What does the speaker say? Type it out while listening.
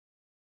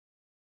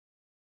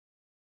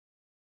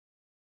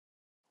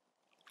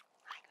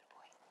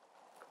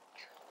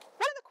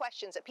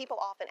questions that people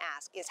often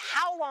ask is,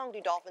 how long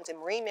do dolphins in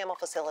marine mammal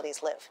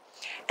facilities live?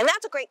 And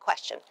that's a great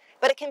question,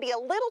 but it can be a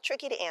little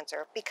tricky to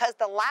answer because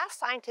the last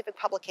scientific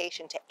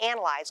publication to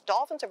analyze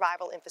dolphin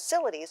survival in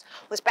facilities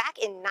was back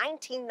in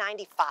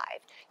 1995,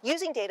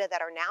 using data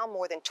that are now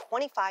more than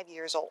 25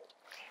 years old.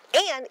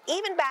 And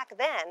even back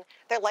then,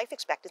 their life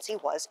expectancy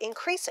was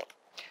increasing.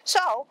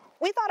 So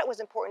we thought it was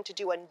important to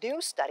do a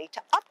new study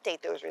to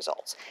update those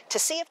results, to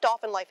see if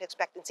dolphin life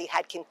expectancy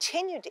had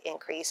continued to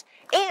increase,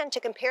 and to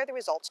compare the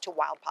results to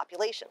wild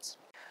populations.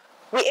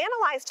 We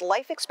analyzed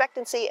life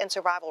expectancy and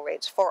survival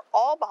rates for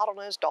all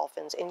bottlenose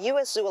dolphins in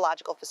U.S.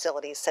 zoological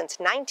facilities since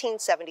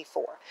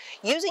 1974,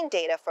 using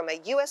data from a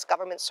U.S.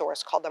 government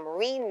source called the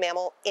Marine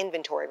Mammal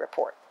Inventory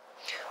Report.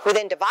 We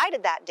then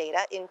divided that data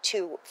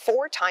into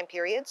 4 time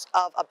periods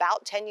of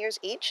about 10 years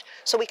each,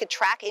 so we could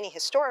track any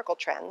historical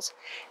trends,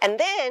 and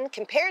then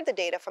compared the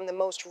data from the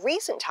most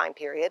recent time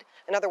period,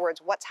 in other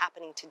words, what's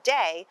happening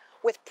today,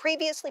 with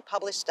previously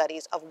published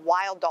studies of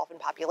wild dolphin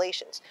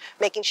populations,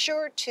 making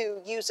sure to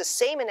use the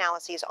same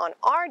analyses on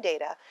our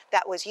data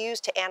that was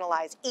used to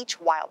analyze each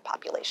wild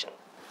population.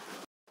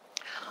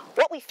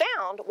 What we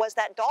found was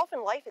that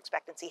dolphin life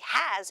expectancy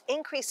has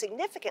increased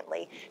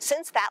significantly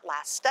since that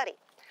last study.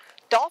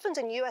 Dolphins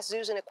in U.S.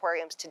 zoos and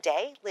aquariums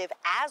today live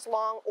as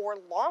long or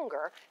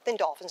longer than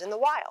dolphins in the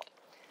wild.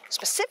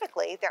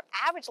 Specifically, their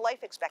average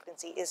life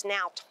expectancy is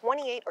now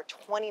 28 or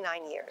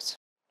 29 years.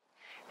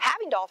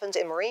 Having dolphins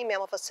in marine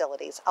mammal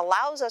facilities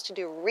allows us to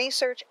do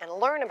research and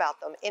learn about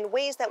them in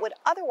ways that would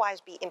otherwise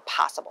be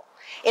impossible.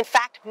 In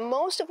fact,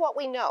 most of what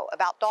we know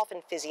about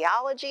dolphin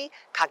physiology,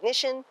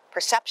 cognition,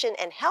 perception,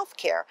 and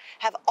healthcare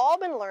have all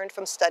been learned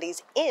from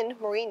studies in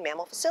marine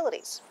mammal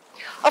facilities.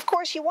 Of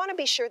course, you want to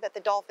be sure that the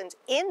dolphins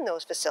in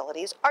those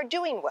facilities are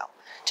doing well,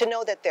 to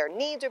know that their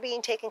needs are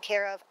being taken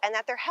care of and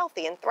that they're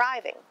healthy and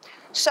thriving.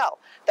 So,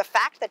 the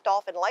fact that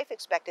dolphin life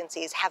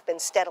expectancies have been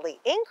steadily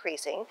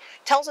increasing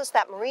tells us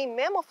that marine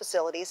mammal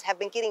facilities have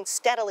been getting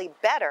steadily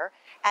better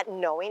at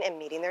knowing and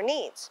meeting their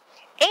needs.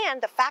 And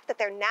the fact that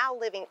they're now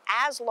living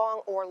as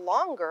long or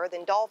longer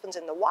than dolphins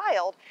in the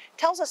wild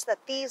tells us that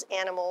these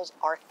animals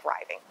are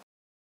thriving.